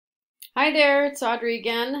Hi there, it's Audrey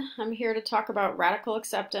again. I'm here to talk about radical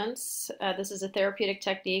acceptance. This is a therapeutic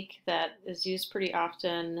technique that is used pretty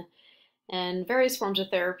often in various forms of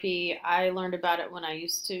therapy. I learned about it when I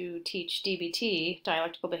used to teach DBT,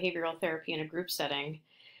 dialectical behavioral therapy, in a group setting,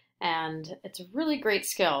 and it's a really great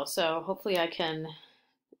skill. So hopefully I can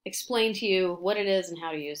explain to you what it is and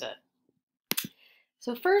how to use it.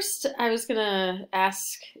 So first, I was going to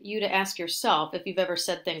ask you to ask yourself if you've ever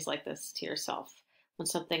said things like this to yourself when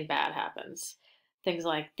something bad happens. Things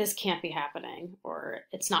like, this can't be happening, or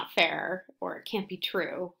it's not fair, or it can't be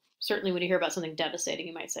true. Certainly when you hear about something devastating,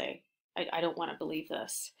 you might say, I don't want to believe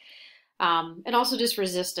this. And also just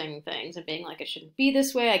resisting things and being like, it shouldn't be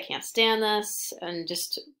this way, I can't stand this, and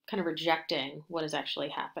just kind of rejecting what is actually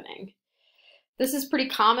happening. This is pretty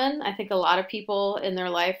common. I think a lot of people in their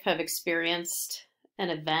life have experienced an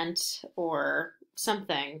event or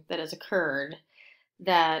something that has occurred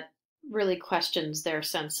that really questions their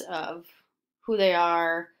sense of who they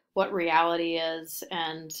are, what reality is,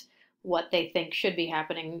 and what they think should be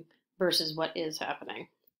happening versus what is happening.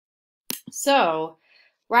 So,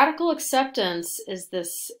 radical acceptance is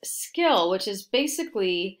this skill, which is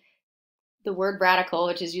basically the word radical,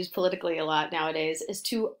 which is used politically a lot nowadays, is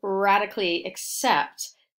to radically accept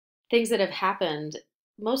things that have happened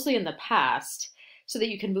mostly in the past so that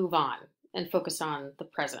you can move on and focus on the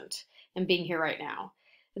present and being here right now.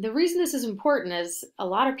 The reason this is important is a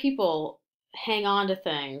lot of people hang on to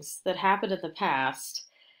things that happened in the past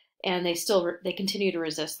and they continue to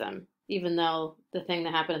resist them, even though the thing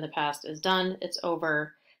that happened in the past is done, it's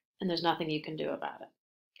over, and there's nothing you can do about it.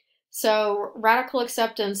 So radical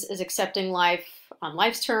acceptance is accepting life on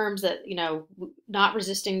life's terms, that, not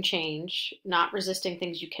resisting change, not resisting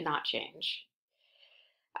things you cannot change.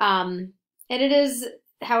 And it is,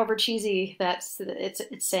 however cheesy it's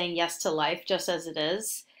saying yes to life just as it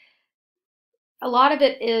is. A lot of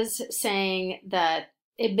it is saying that,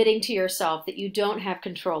 admitting to yourself that you don't have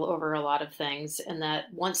control over a lot of things, and that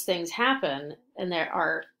once things happen and they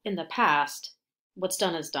are in the past, what's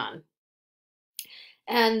done is done.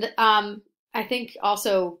 And I think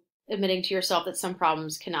also admitting to yourself that some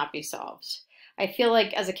problems cannot be solved. I feel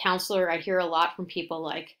like as a counselor, I hear a lot from people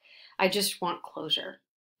like, I just want closure.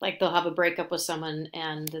 Like they'll have a breakup with someone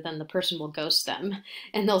and then the person will ghost them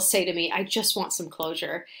and they'll say to me, I just want some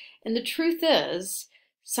closure. And the truth is,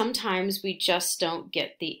 sometimes we just don't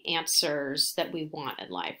get the answers that we want in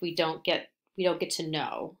life. We don't get to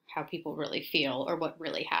know how people really feel or what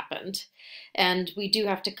really happened. And we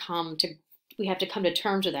have to come to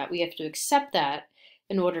terms with that. We have to accept that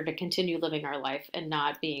in order to continue living our life and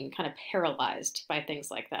not being kind of paralyzed by things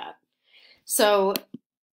like that. So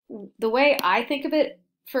the way I think of it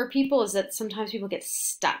for people is that sometimes people get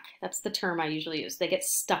stuck. That's the term I usually use. They get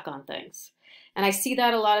stuck on things. And I see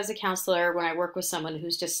that a lot as a counselor when I work with someone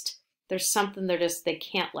who's just, there's something they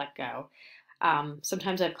can't let go.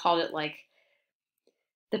 Sometimes I've called it like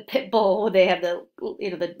the pit bull. They have the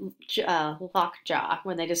lock jaw,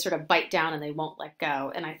 when they just sort of bite down and they won't let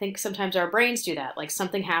go. And I think sometimes our brains do that. Like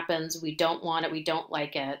something happens, we don't want it, we don't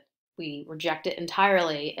like it, we reject it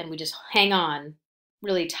entirely, and we just hang on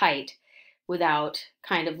really tight without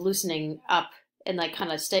kind of loosening up and like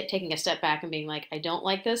kind of taking a step back and being like, I don't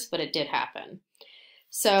like this, but it did happen.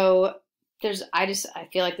 So I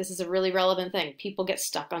feel like this is a really relevant thing. People get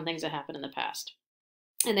stuck on things that happened in the past,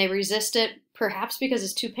 and they resist it perhaps because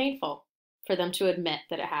it's too painful for them to admit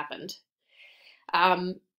that it happened.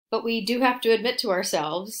 But we do have to admit to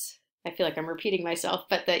ourselves, I feel like I'm repeating myself,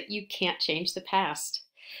 but that you can't change the past.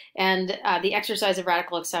 And the exercise of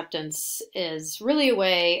radical acceptance is really a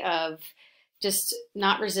way of just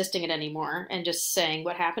not resisting it anymore and just saying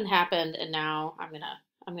what happened happened, and now I'm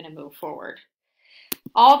gonna move forward.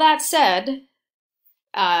 All that said,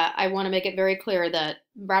 I want to make it very clear that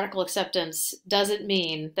radical acceptance doesn't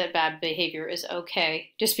mean that bad behavior is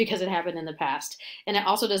okay just because it happened in the past. And it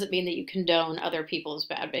also doesn't mean that you condone other people's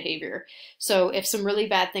bad behavior. So if some really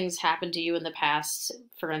bad things happened to you in the past,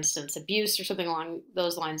 for instance, abuse or something along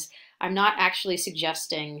those lines, I'm not actually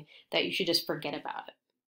suggesting that you should just forget about it.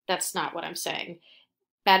 That's not what I'm saying.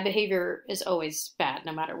 Bad behavior is always bad,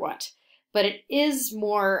 no matter what. But it is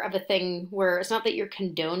more of a thing where it's not that you're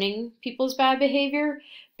condoning people's bad behavior,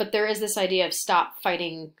 but there is this idea of stop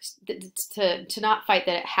fighting, to not fight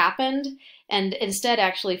that it happened, and instead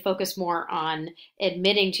actually focus more on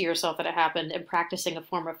admitting to yourself that it happened and practicing a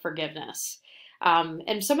form of forgiveness.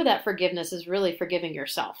 And some of that forgiveness is really forgiving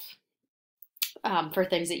yourself for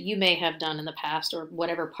things that you may have done in the past, or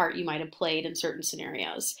whatever part you might have played in certain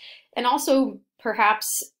scenarios. And also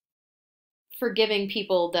perhaps forgiving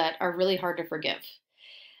people that are really hard to forgive.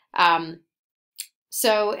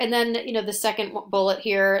 So, and then, the second bullet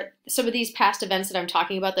here, some of these past events that I'm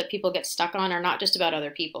talking about that people get stuck on are not just about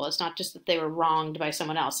other people. It's not just that they were wronged by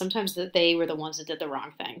someone else. Sometimes that they were the ones that did the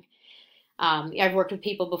wrong thing. I've worked with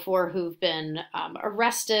people before who've been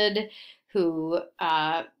arrested, who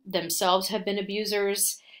themselves have been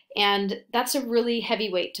abusers, and that's a really heavy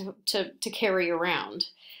weight to carry around.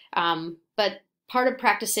 But part of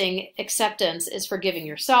practicing acceptance is forgiving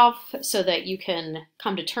yourself so that you can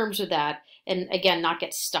come to terms with that and, again, not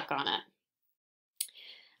get stuck on it.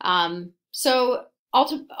 So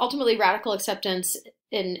ultimately, radical acceptance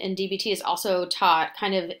in DBT is also taught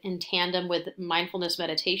kind of in tandem with mindfulness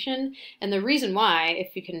meditation. And the reason why,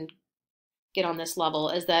 if you can get on this level,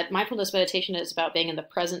 is that mindfulness meditation is about being in the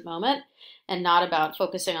present moment and not about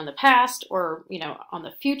focusing on the past or, on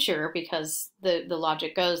the future, because the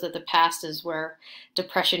logic goes that the past is where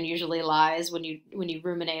depression usually lies when you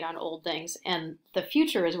ruminate on old things, and the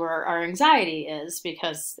future is where our anxiety is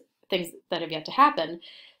because things that have yet to happen.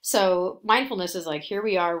 So mindfulness is like, here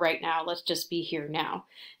we are right now, let's just be here now.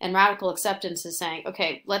 And radical acceptance is saying,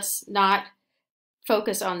 okay, let's not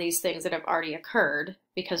focus on these things that have already occurred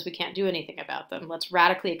because we can't do anything about them. Let's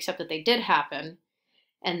radically accept that they did happen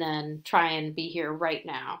and then try and be here right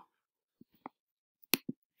now.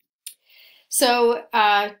 So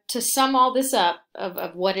to sum all this up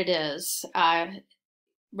of what it is,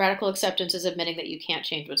 radical acceptance is admitting that you can't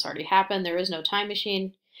change what's already happened. There is no time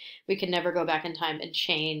machine. We can never go back in time and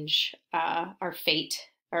change our fate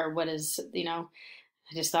or what is,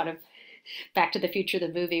 I just thought of Back to the Future, the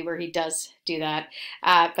movie, where he does do that.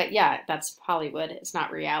 But yeah, that's Hollywood. It's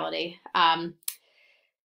not reality.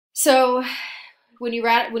 So when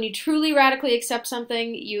you truly radically accept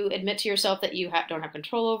something, you admit to yourself that you don't have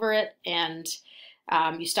control over it, and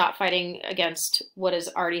you stop fighting against what has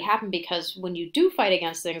already happened, because when you do fight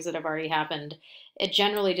against things that have already happened, it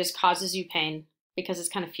generally just causes you pain because it's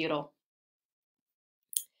kind of futile.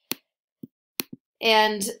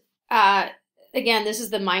 And again, this is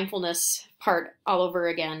the mindfulness part all over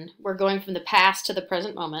again. We're going from the past to the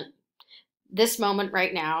present moment. This moment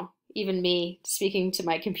right now, even me speaking to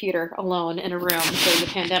my computer alone in a room during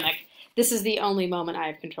the pandemic, this is the only moment I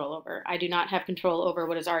have control over. I do not have control over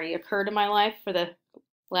what has already occurred in my life for the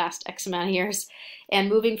last X amount of years. And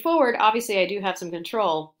moving forward, obviously I do have some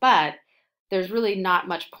control, but there's really not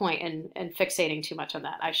much point in fixating too much on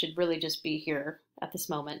that. I should really just be here at this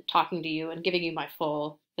moment, talking to you and giving you my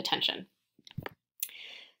full attention.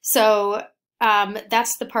 So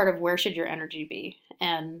that's the part of where should your energy be.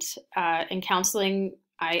 And in counseling,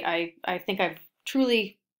 I think I've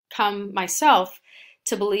truly come myself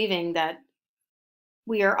to believing that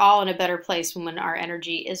we are all in a better place when our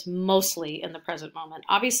energy is mostly in the present moment.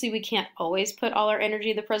 Obviously, we can't always put all our energy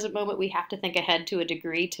in the present moment. We have to think ahead to a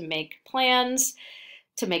degree to make plans,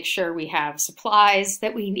 to make sure we have supplies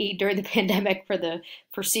that we need during the pandemic for the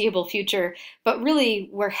foreseeable future. But really,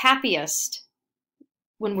 we're happiest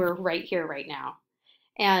when we're right here, right now.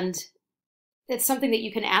 And it's something that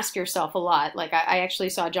you can ask yourself a lot. Like I actually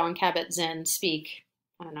saw Jon Kabat-Zinn speak,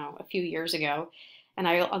 I don't know, a few years ago. And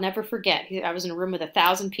I'll never forget, I was in a room with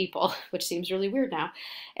 1,000 people, which seems really weird now.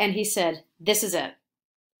 And he said, "This is it."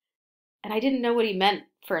 And I didn't know what he meant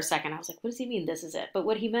for a second. I was like, what does he mean, this is it? But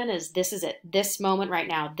what he meant is, this is it. This moment right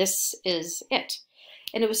now, this is it.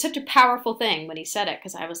 And it was such a powerful thing when he said it,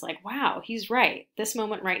 because I was like, wow, he's right. This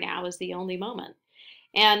moment right now is the only moment.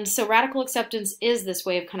 And so radical acceptance is this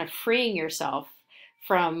way of kind of freeing yourself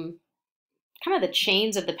from kind of the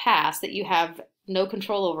chains of the past that you have no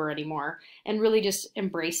control over anymore, and really just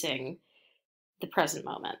embracing the present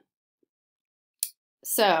moment.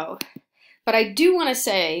 So, but I do want to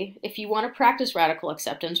say, if you want to practice radical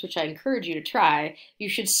acceptance, which I encourage you to try, you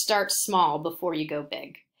should start small before you go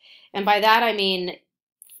big. And by that, I mean,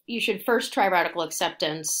 you should first try radical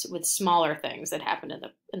acceptance with smaller things that happened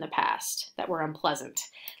in the past that were unpleasant.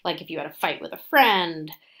 Like if you had a fight with a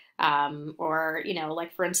friend, or,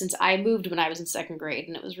 like for instance, I moved when I was in 2nd grade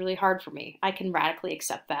and it was really hard for me. I can radically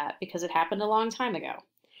accept that because it happened a long time ago.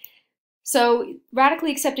 So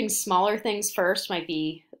radically accepting smaller things first might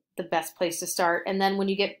be the best place to start. And then when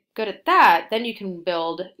you get good at that, then you can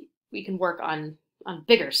work on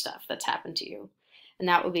bigger stuff that's happened to you. And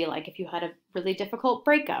that would be like if you had a really difficult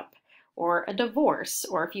breakup or a divorce,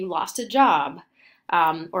 or if you lost a job,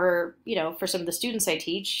 or, for some of the students I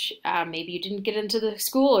teach, maybe you didn't get into the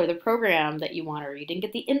school or the program that you wanted, or you didn't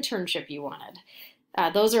get the internship you wanted.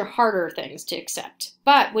 Those are harder things to accept.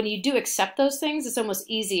 But when you do accept those things, it's almost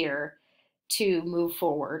easier to move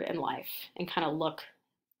forward in life and kind of look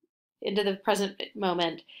into the present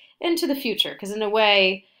moment, into the future. Because in a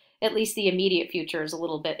way, at least the immediate future is a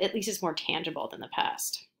little bit, at least it's more tangible than the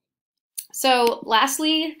past. So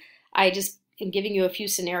lastly, I just am giving you a few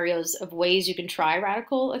scenarios of ways you can try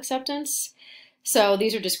radical acceptance. So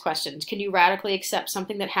these are just questions. Can you radically accept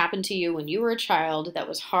something that happened to you when you were a child that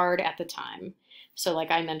was hard at the time? So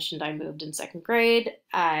like I mentioned, I moved in second grade.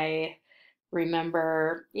 I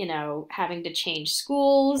remember, having to change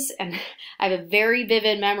schools, and I have a very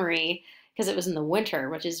vivid memory because it was in the winter,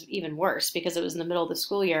 which is even worse because it was in the middle of the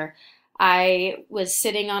school year. I was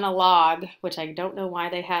sitting on a log, which I don't know why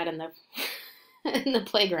they had in the in the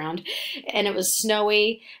playground, and it was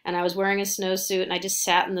snowy, and I was wearing a snowsuit, and I just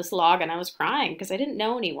sat in this log and I was crying because I didn't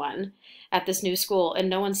know anyone at this new school, and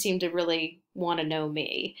no one seemed to really want to know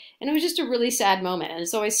me. And it was just a really sad moment, and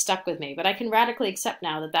it's always stuck with me. But I can radically accept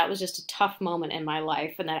now that that was just a tough moment in my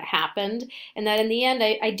life, and that it happened, and that in the end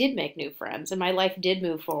I did make new friends, and my life did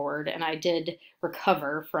move forward, and I did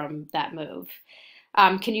recover from that move.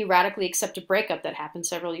 Can you radically accept a breakup that happened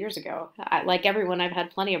several years ago? Like everyone, I've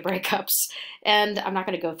had plenty of breakups, and I'm not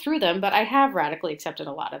going to go through them, but I have radically accepted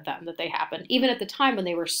a lot of them that they happened, even at the time when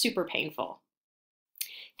they were super painful.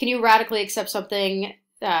 Can you radically accept something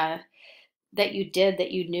that you did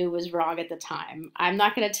that you knew was wrong at the time? I'm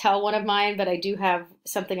not going to tell one of mine, but I do have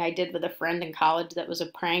something I did with a friend in college that was a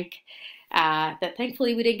prank that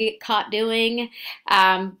thankfully we didn't get caught doing.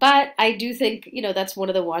 But I do think, that's one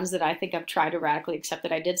of the ones that I think I've tried to radically accept,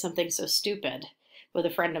 that I did something so stupid with a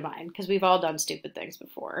friend of mine, because we've all done stupid things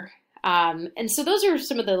before. And so those are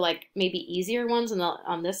some of the maybe easier ones on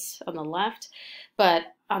the left, but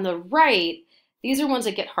on the right, these are ones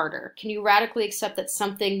that get harder. Can you radically accept that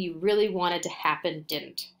something you really wanted to happen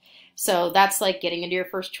didn't? So that's like getting into your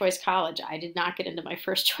first choice college. I did not get into my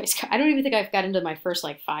first choice. I don't even think I've got into my first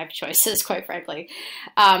 5 choices, quite frankly.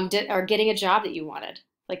 Or getting a job that you wanted.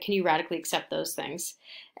 Can you radically accept those things?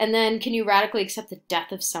 And then can you radically accept the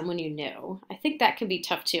death of someone you knew? I think that can be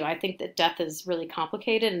tough too. I think that death is really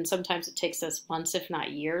complicated, and sometimes it takes us months, if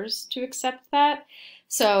not years, to accept that.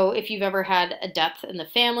 So if you've ever had a death in the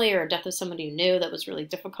family or a death of someone you knew that was really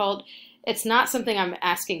difficult, it's not something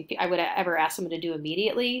I would ever ask someone to do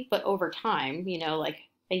immediately, but over time, like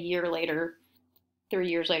a year later, 3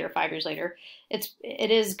 years later, 5 years later,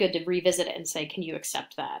 it is good to revisit it and say, can you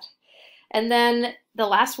accept that? And then the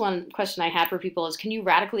last question I had for people is, can you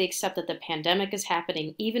radically accept that the pandemic is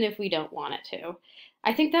happening even if we don't want it to?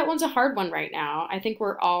 I think that one's a hard one right now. I think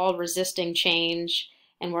we're all resisting change,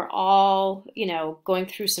 and we're all, going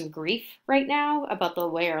through some grief right now about the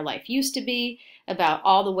way our life used to be, about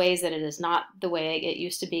all the ways that it is not the way it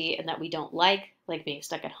used to be and that we don't like being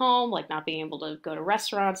stuck at home, like not being able to go to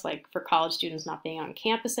restaurants, like for college students not being on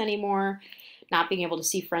campus anymore, not being able to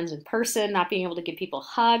see friends in person, not being able to give people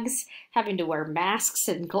hugs, having to wear masks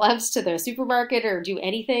and gloves to the supermarket or do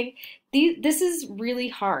anything. This is really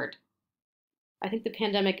hard. I think the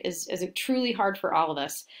pandemic is truly hard for all of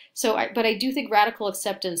us. But I do think radical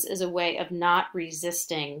acceptance is a way of not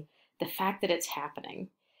resisting the fact that it's happening,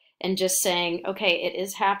 and just saying, okay, it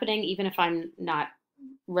is happening, even if I'm not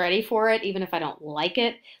ready for it, even if I don't like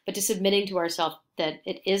it, but just admitting to ourselves that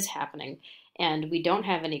it is happening, and we don't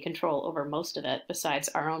have any control over most of it besides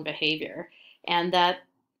our own behavior, and that,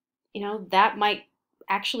 that might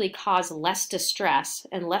actually cause less distress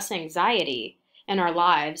and less anxiety in our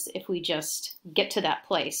lives if we just get to that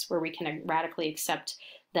place where we can radically accept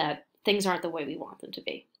that things aren't the way we want them to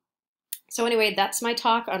be. So anyway, that's my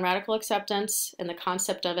talk on radical acceptance and the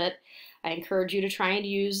concept of it. I encourage you to try and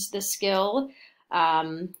use this skill.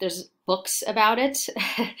 There's books about it.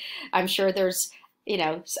 I'm sure there's,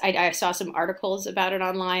 I saw some articles about it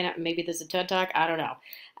online. Maybe there's a TED Talk. I don't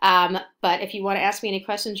know. But if you want to ask me any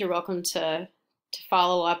questions, you're welcome to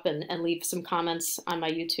follow up and leave some comments on my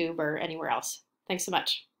YouTube or anywhere else. Thanks so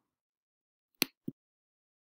much.